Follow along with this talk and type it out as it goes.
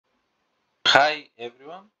Hi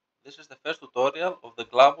everyone, this is the first tutorial of the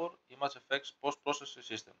GLAMOR Image FX post-processing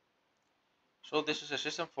system. So this is a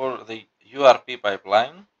system for the URP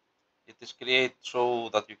pipeline. It is created so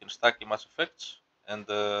that you can stack image effects and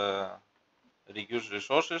reuse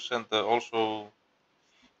resources and also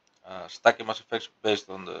stack image effects based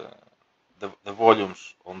on the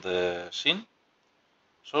volumes on the scene.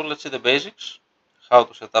 So let's see the basics, how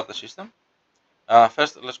to set up the system.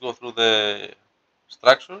 First let's go through the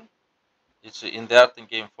structure. It's in the art and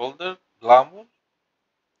game folder, GLAMOR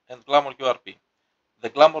and GLAMOR URP. The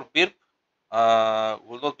GLAMOR BIRP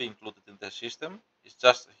will not be included in the system. It's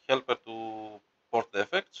just a helper to port the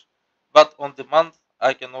effects. But on demand,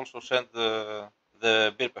 I can also send the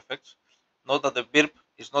BIRP effects. Note that the BIRP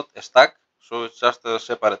is not a stack, so it's just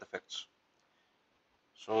separate effects.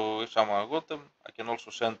 So if someone wants them, I can also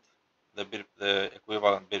send the BIRP, the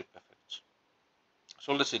equivalent BIRP effects.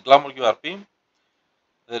 So let's see, GLAMOR URP.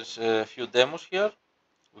 There's a few demos here.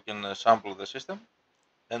 We can sample the system.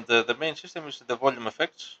 And the main system is the volume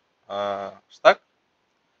effects stack.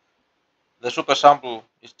 The super sample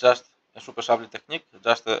is just a super sampling technique,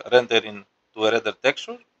 just rendering to a render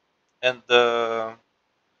texture, and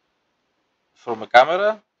from a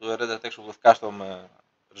camera to a render texture with custom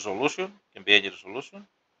resolution, can be any resolution,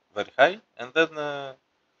 very high, and then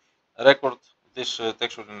record this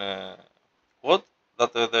texture in a quad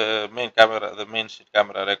that the main seat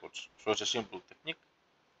camera records. So it's a simple technique.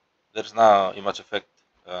 There's no image effect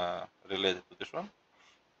related to this one.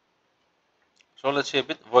 So let's see a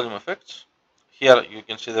bit volume effects. Here you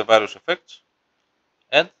can see the various effects,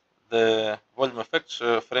 and the volume effects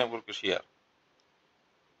framework is here.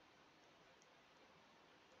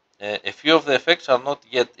 A few of the effects are not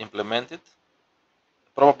yet implemented.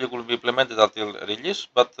 Probably will be implemented until release,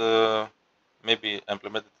 but maybe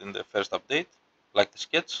implemented in the first update, like the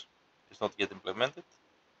sketch is not yet implemented,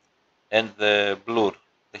 and the blur,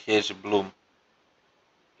 the hazy bloom,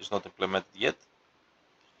 is not implemented yet,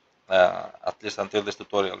 at least until this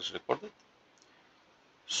tutorial is recorded.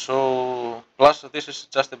 So plus this is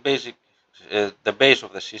just a basic, the base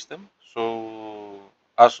of the system. So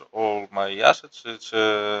as all my assets, it's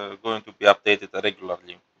going to be updated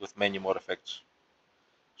regularly with many more effects.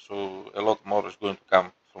 So a lot more is going to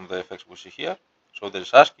come from the effects we see here. So there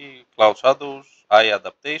is ASCII, cloud shadows, eye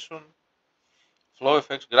adaptation, flow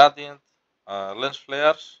effects, gradient, lens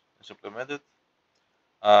flares is implemented,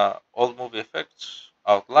 all movie effects,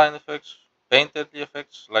 outline effects, painterly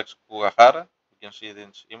effects like Kuwahara. You can see it in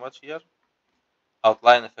this image here.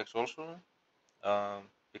 Outline effects also,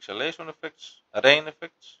 pixelation effects, rain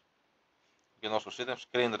effects. You can also see them,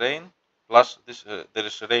 screen rain. Plus, this there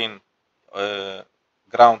is rain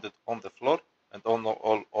grounded on the floor and on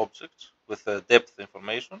all objects with depth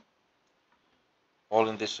information, all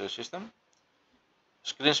in this system.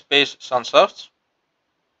 Screen space sun shafts,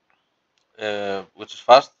 which is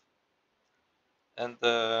fast, and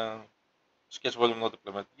sketch volume not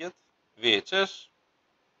implemented yet. VHS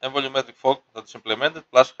and volumetric fog that is implemented,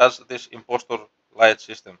 plus has this impostor light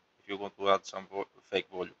system if you want to add some fake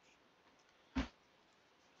volumes.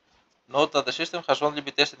 Note that the system has only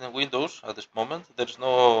been tested in Windows at this moment. There is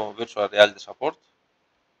no virtual reality support,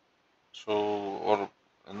 so or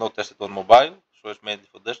not tested on mobile, so it's mainly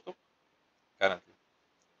for desktop currently.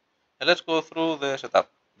 And let's go through the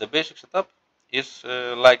setup. The basic setup is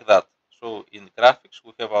like that. So in graphics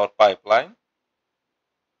we have our pipeline,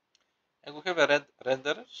 and we have a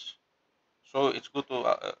renderers. So it's good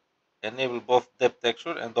to enable both depth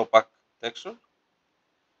texture and opaque texture,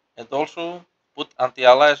 and also put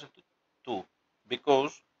anti-aliasing too,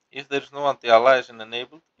 because if there is no anti-aliasing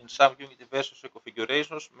enabled in some Unity versions and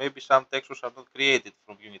configurations, maybe some textures are not created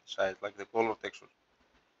from Unity side, like the color texture.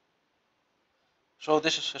 So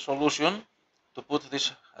this is a solution to put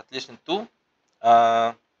this at least in 2.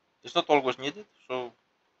 It's not always needed, so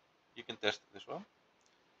you can test this one.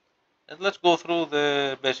 And let's go through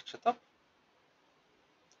the basic setup.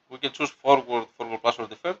 We can choose forward plus or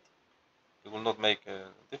deferred. It will not make a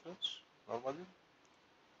difference normally.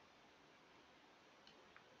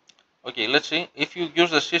 Okay, let's see. If you use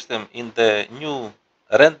the system in the new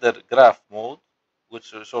render graph mode,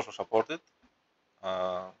 which is also supported,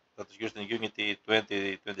 that is used in Unity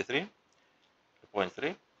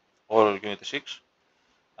 2023.3 or Unity 6,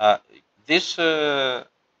 this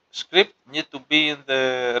script needs to be in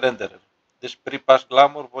the renderer. This pre-pass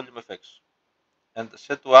GLAMOR volume effects, and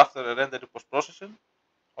set to after a render post processing,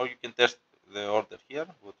 or you can test the order here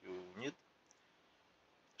what you need.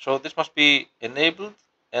 So this must be enabled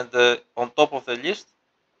and on top of the list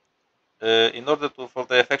in order for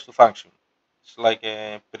the effects to function. It's like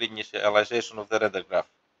a pre-initialization of the render graph.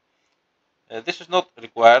 This is not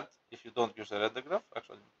required if you you don't use a render graph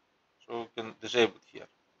actually. So you can disable it here.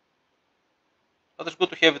 But it's good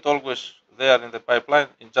to have it always there in the pipeline,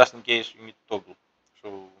 just in case you need to toggle.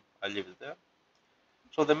 So I leave it there.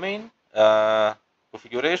 So the main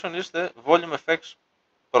configuration is the volume effects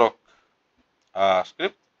proc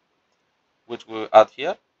script, which we add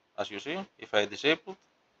here. As you see, if I disable,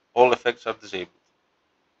 all effects are disabled.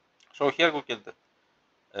 So here we can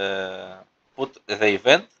put the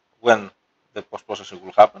event when the post-processing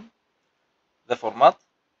will happen, the format.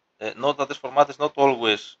 Note that this format is not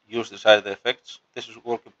always used inside the effects. This is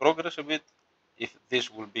work in progress a bit, if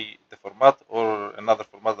this will be the format or another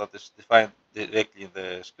format that is defined directly in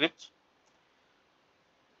the scripts.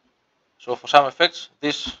 So for some effects,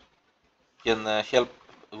 this can help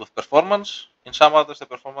with performance. In some others, the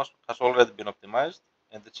performance has already been optimized,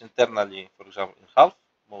 and it's internally, for example, in half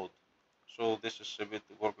mode. So this is a bit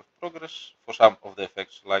work of progress for some of the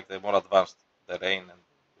effects, like the more advanced, the rain and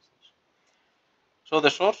these things. So the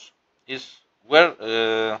source is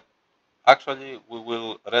where actually we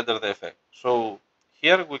will render the effect. So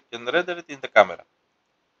here we can render it in the camera.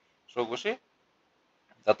 So we see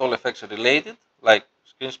that all effects are related, like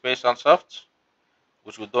screen space and shafts,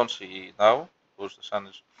 which we don't see now because the sun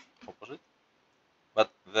is opposite, but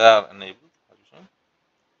they are enabled, as you see.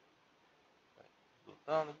 Go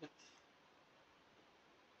down a bit.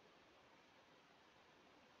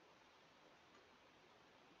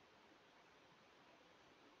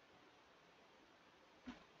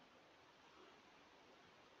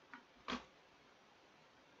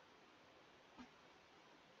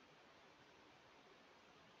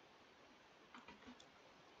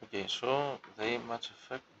 Okay, so the image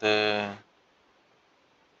effect, the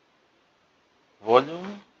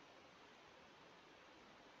volume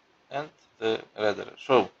and the renderer.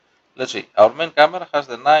 So let's see, our main camera has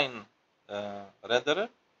the 9 renderer.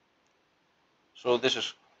 So this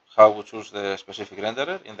is how we choose the specific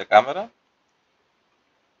renderer in the camera.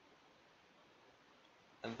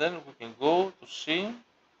 And then we can go to see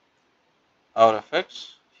our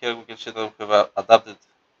effects. Here we can see that we have adapted,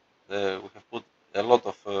 we have put a lot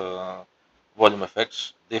of volume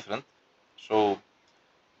effects different. So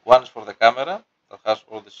one is for the camera that has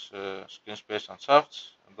all this screen space and shafts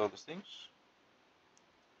and all these things.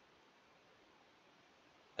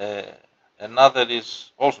 Another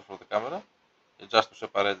is also for the camera, just to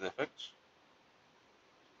separate the effects.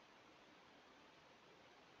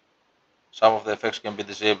 Some of the effects can be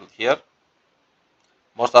disabled here.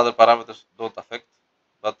 Most other parameters don't affect,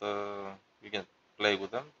 but you can play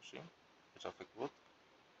with them to see which affect what.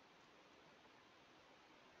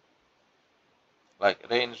 Like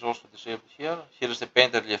rain is also disabled here. Here is the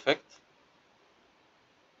painterly effect.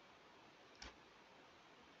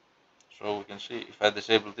 So we can see if I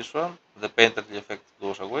disable this one, the painterly effect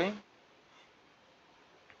goes away.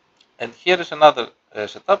 And here is another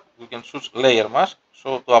setup. We can choose layer mask,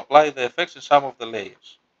 so to apply the effects in some of the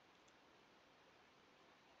layers.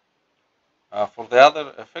 For the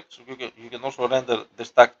other effects, you can also render the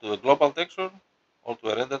stack to a global texture, or to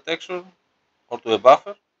a render texture, or to a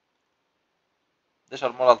buffer. These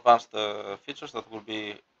are more advanced features that will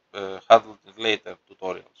be handled in later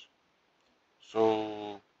tutorials.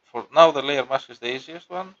 So for now, the layer mask is the easiest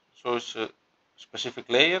one. So it's specific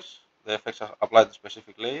layers. The effects are applied to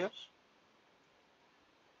specific layers.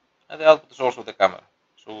 And the output is also the camera.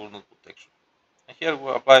 So we will not put texture. And here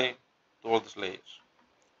we apply to all these layers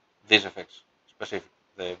these effects, specific,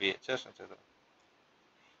 the VHS, etc.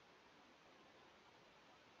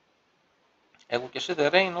 And we can see the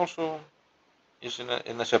rain also is in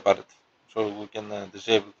a separate, so we can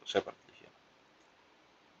disable it separately here.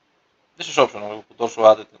 This is optional. We could also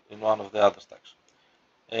add it in one of the other stacks.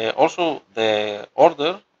 Also, the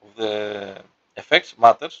order of the effects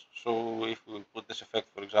matters. So if we put this effect,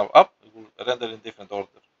 for example, up, it will render in different order.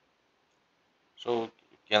 So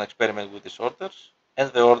you can experiment with these orders and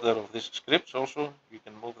the order of these scripts. Also, you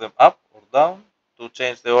can move them up or down to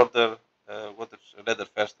change the order, what is rendered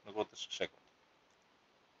first and what is second.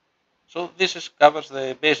 So this covers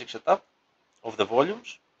the basic setup of the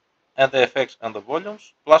volumes and the effects and the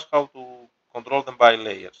volumes, plus how to control them by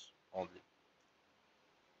layers only.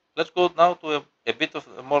 Let's go now to a bit of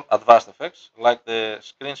more advanced effects, like the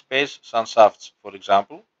screen space sun shafts, for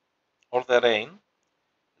example, or the rain.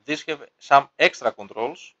 These have some extra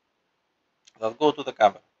controls that go to the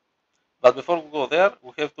camera. But before we go there,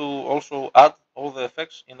 we have to also add all the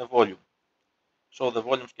effects in a volume. So the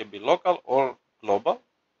volumes can be local or global.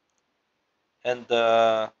 And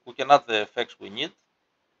we can add the effects we need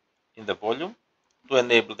in the volume to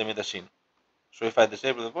enable them in the scene. So if I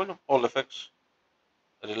disable the volume, all effects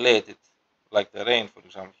related, like the rain, for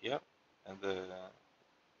example, here, and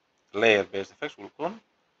layer-based effects will come,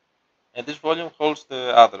 and this volume holds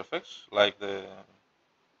the other effects like the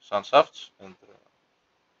sun shafts and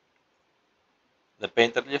the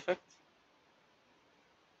painterly effect,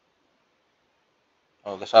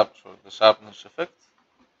 or the sharpness effect.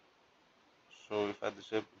 So if I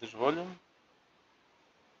disable this volume,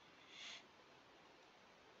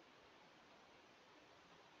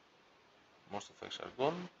 most effects are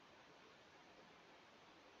gone.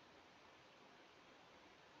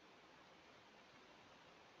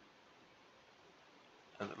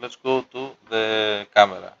 And let's go to the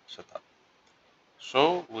camera setup.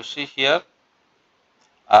 So we see here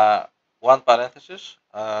one parenthesis.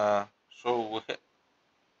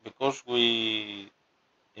 Because we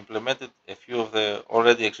implemented a few of the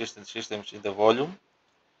already existing systems in the volume,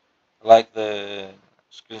 like the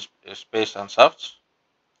screen space and shafts,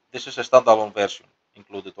 this is a standalone version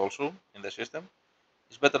included also in the system.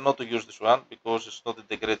 It's better not to use this one because it's not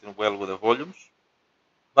integrating well with the volumes,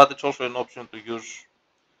 but it's also an option to use,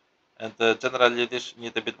 and generally this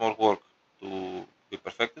needs a bit more work to be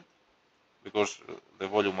perfected because the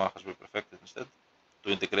volume one has been perfected instead to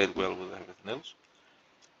integrate well with everything else.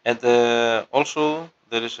 And also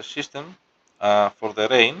there is a system for the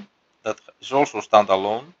rain that is also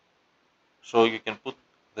standalone, so you can put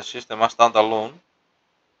the system as standalone,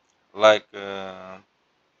 like in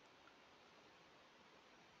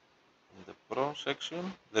the Pro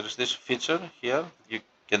section. There is this feature here. You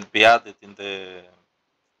can be added in the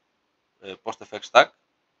post effects stack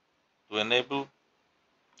to enable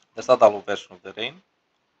the standalone version of the rain.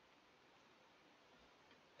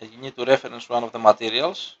 And you need to reference one of the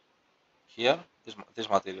materials here, this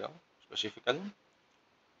material specifically,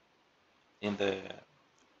 in the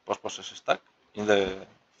post-processing stack, in the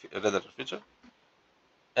renderer feature.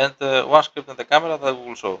 And one script in the camera that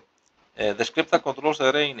will show. The script that controls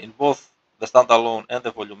the rain in both the standalone and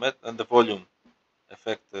the volume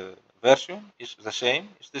effect version is the same.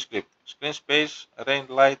 It's this script: screen space rain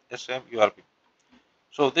light SM URP.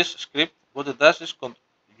 So this script, what it does is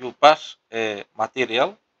you pass a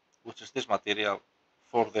material, which is this material,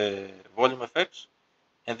 for the volume effects,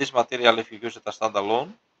 and this material if you use it as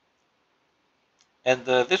standalone. And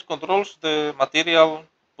this controls the material,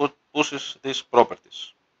 pushes these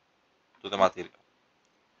properties to the material.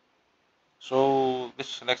 So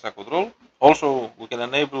this is an extra control. Also, we can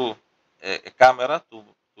enable a camera to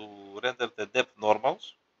render the depth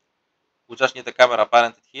normals. We just need the camera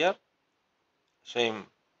parented here, same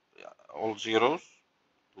all zeros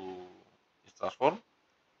to transform.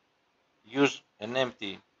 Use an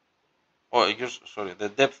empty, or use, sorry, the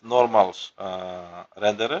depth normals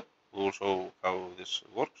renderer. We will show how this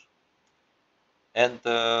works. And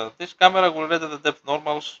this camera will render the depth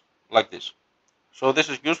normals like this. So this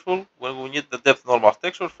is useful when we need the depth normal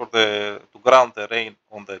texture for to ground the rain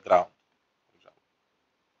on the ground, for example.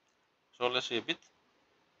 So let's see a bit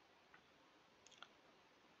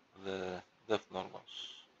the depth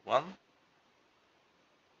normals one.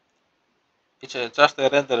 It's just a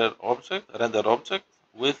render object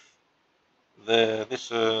with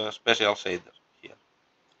this special shader here,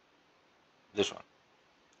 this one.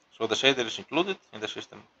 So the shader is included in the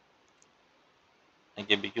system and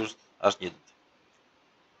can be used as needed.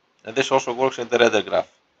 And this also works in the render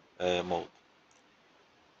graph mode.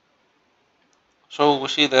 So we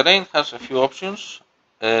see the rain has a few options.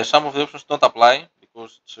 Some of the options don't apply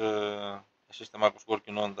because it's a system I was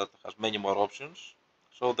working on that has many more options.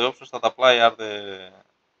 So the options that apply are the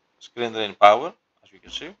screen rain power, as you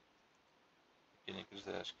can see. You can increase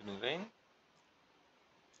the screen rain.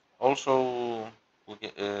 Also,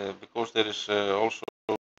 because there is also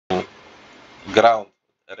ground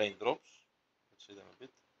raindrops. Let's see them a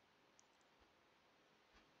bit.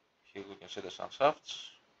 Here we can see the sun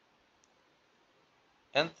shafts.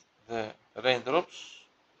 And the raindrops,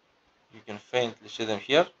 you can faintly see them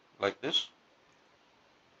here, like this.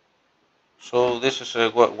 So this is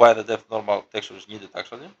why the depth normal texture is needed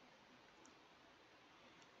actually.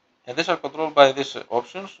 And these are controlled by these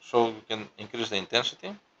options, so you can increase the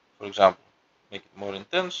intensity, for example, make it more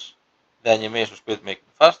intense, the animation speed make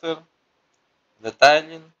it faster, the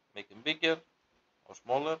tiling make it bigger or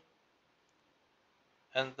smaller,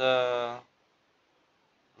 and that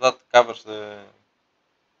covers the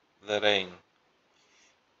rain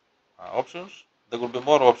options. There will be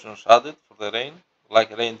more options added for the rain,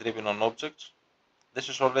 like rain dripping on objects. This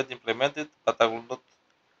is already implemented, but I will not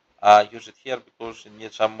use it here because it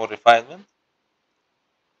needs some more refinement.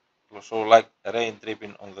 So like rain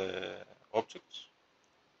dripping on the objects.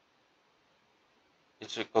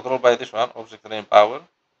 It's controlled by this one, object rain power,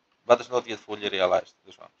 but it's not yet fully realized,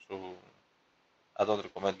 this one. So I don't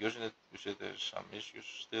recommend using it. You see there's some issues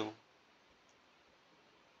still.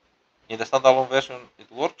 In the standalone version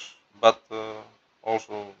it works, but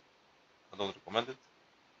also I don't recommend it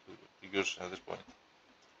to use at this point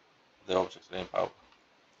the object rain power.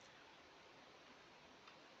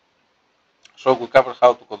 So we covered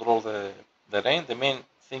how to control the rain. The main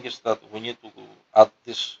thing is that we need to add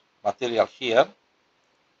this material here,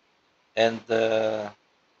 and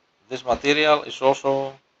this material is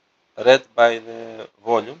also read by the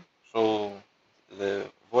volume. So the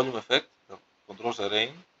volume effect that controls the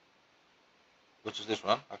rain, which is this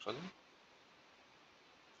one actually,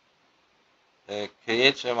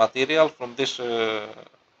 creates a material from this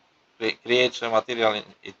creates a material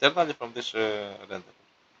internally from this render,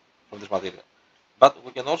 from this material. But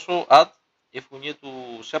we can also add, if we need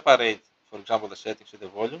to separate, for example, the settings in the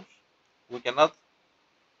volumes, we can add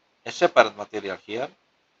a separate material here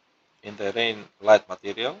in the rain light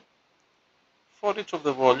material for each of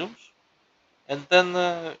the volumes, and then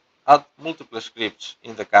add multiple scripts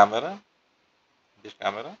in the camera, this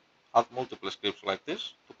camera, add multiple scripts like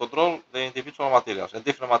this to control the individual materials and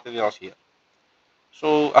different materials here.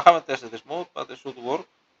 So I haven't tested this mode, but it should work.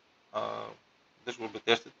 This will be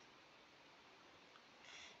tested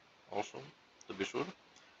also to be sure.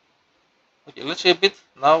 Okay, let's see a bit.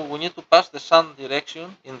 Now we need to pass the sun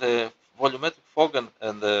direction in the volumetric fog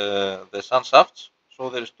and the sun shafts. So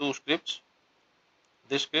there is two scripts,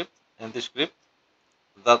 this script and this script,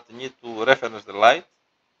 that need to reference the light,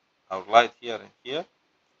 our light here and here,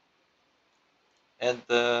 and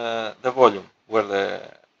the volume where the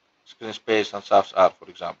screen space and shafts are, for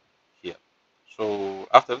example, here. So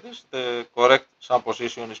after this, the correct sun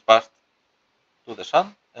position is passed to the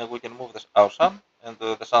sun, and we can move our sun, and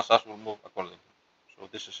the sun shafts will move accordingly. So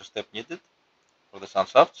this is a step needed for the sun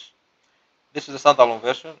shafts. This is the standalone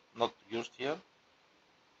version, not used here.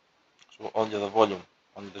 So only the volume,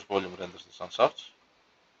 only this volume renders the sun shafts.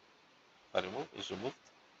 If I remove, is removed.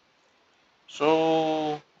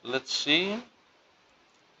 So let's see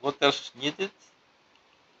what else is needed.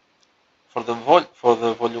 For the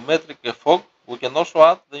volumetric fog, we can also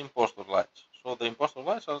add the impostor lights. So the impostor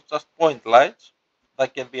lights are just point lights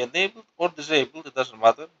that can be enabled or disabled. It doesn't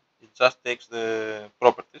matter. It just takes the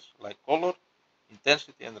properties like color,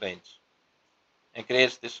 intensity, and range, and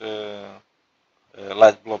creates this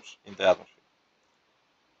light blobs in the atmosphere.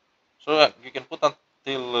 So you can put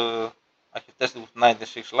until I have tested with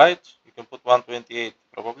 96 lights. You can put 128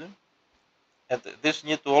 probably, and this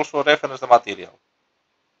need to also reference the material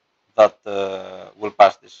that will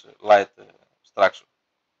pass this light structure.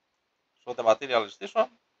 So the material is this one,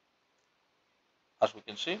 as we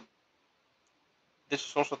can see. This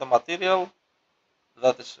is also the material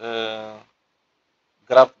that is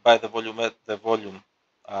grabbed by the volume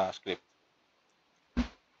script,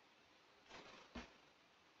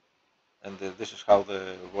 and this is how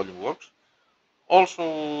the volume works.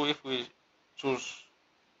 Also, if we choose,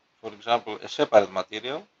 for example, a separate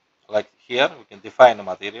material, like here, we can define a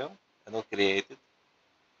material and not create it.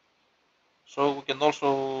 So we can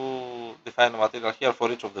also define a material here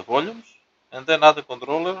for each of the volumes, and then add a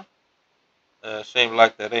controller, same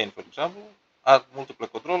like the rain, for example, add multiple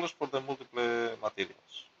controllers for the multiple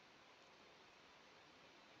materials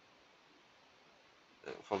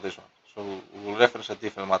for this one. So we will reference a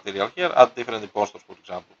different material here, add different imposters, for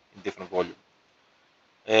example, in different volume.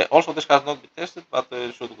 Also, this has not been tested, but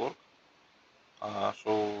it should work.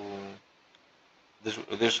 So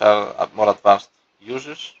these are more advanced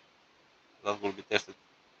uses that will be tested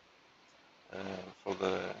for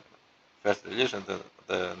the first release and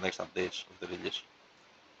the next updates of the release.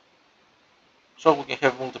 So we can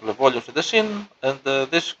have multiple volumes in the scene, and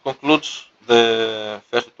this concludes the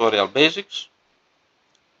first tutorial basics.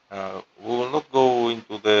 We will not go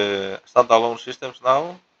into the standalone systems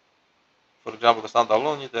now. For example, the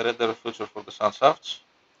standalone need a render feature for the sun shafts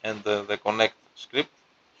and the connect script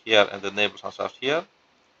here and the enable sun shafts here.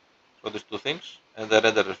 So these two things, and the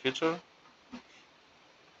render feature.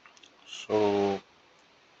 So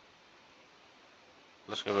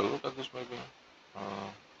let's have a look at this maybe.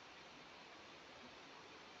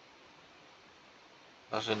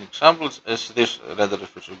 As an example, is this render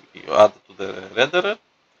feature you add to the renderer.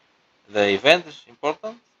 The event is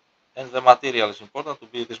important, and the material is important to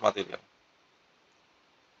be this material.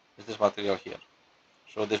 Is this material here?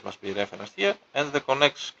 So this must be referenced here, and the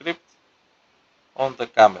connect script on the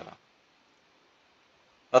camera.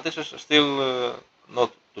 But this is still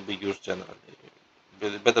not to be used generally.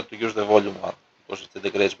 Better to use the volume one because it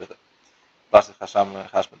integrates better. Plus it has some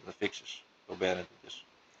enhancement and fixes compared to this.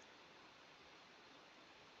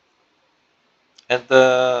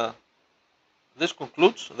 And this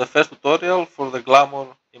concludes the first tutorial for the GLAMOR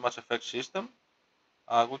Image FX system.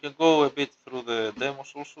 We can go a bit through the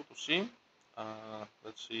demos also to see.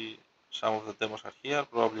 Let's see, some of the demos are here,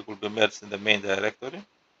 probably will be merged in the main directory.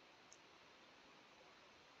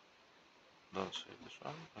 Don't save this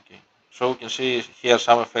one. Okay. So we can see here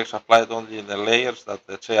some effects applied only in the layers that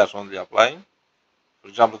the chairs only apply. For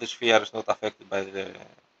example, this sphere is not affected by the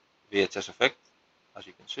VHS effect, as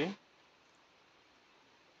you can see.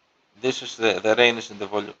 This is the rain is in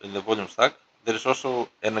the volume stack. There is also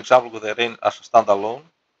an example with the rain as a standalone.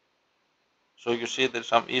 So you see there's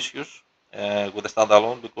some issues with the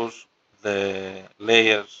standalone because the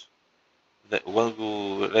layers, when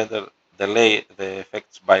you render the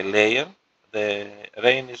effects by layer, the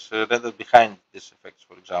rain is rendered behind these effects,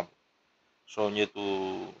 for example. So you need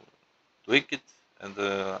to tweak it, and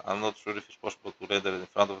I'm not sure if it's possible to render in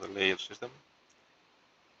front of the layer system.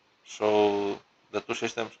 So the two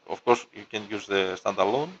systems, of course, you can use the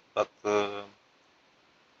standalone, but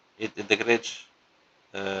it integrates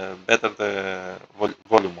better the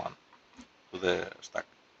volume one to the stack.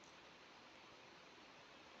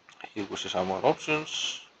 Here we see some more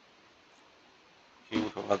options. Here we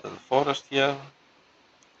have added the forest here.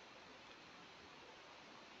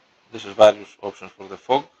 This is various options for the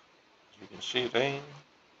fog. As you can see, rain.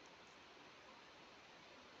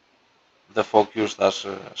 The fog used as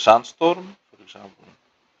a sandstorm, for example.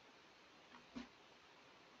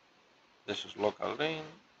 This is local rain.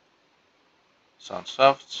 Sun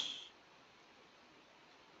shafts.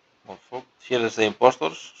 More fog. Here is the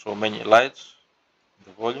imposters, so many lights,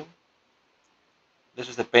 the volume. This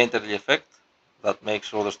is the painterly effect that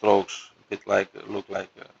makes all the strokes a bit like look like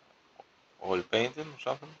oil painting or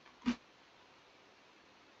something.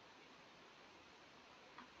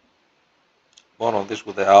 More on this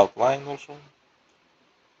with the outline also.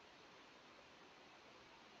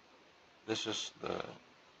 This is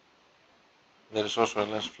there is also a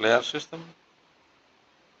lens flare system.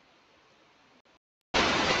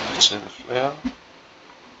 Let's see the flare.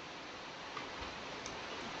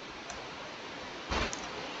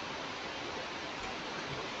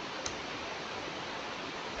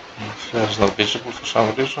 Flare is not visible for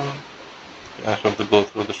some reason. I have to go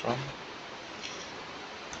through this one.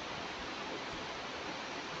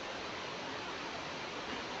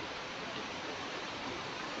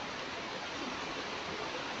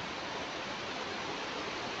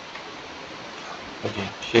 Okay,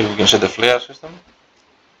 here we can see the flare system.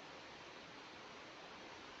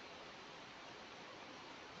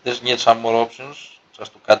 This needs some more options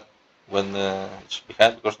just to cut when it's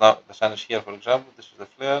behind, because now the sun is here, for example. This is the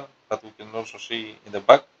flare that we can also see in the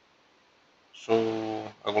back. So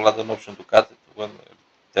I will add an option to cut it when I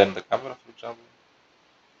turn the camera, for example.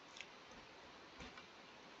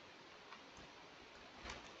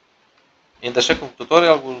 In the second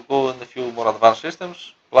tutorial, we'll go in a few more advanced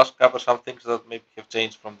systems, plus cover some things that maybe have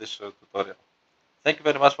changed from this tutorial. Thank you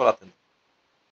very much for attending.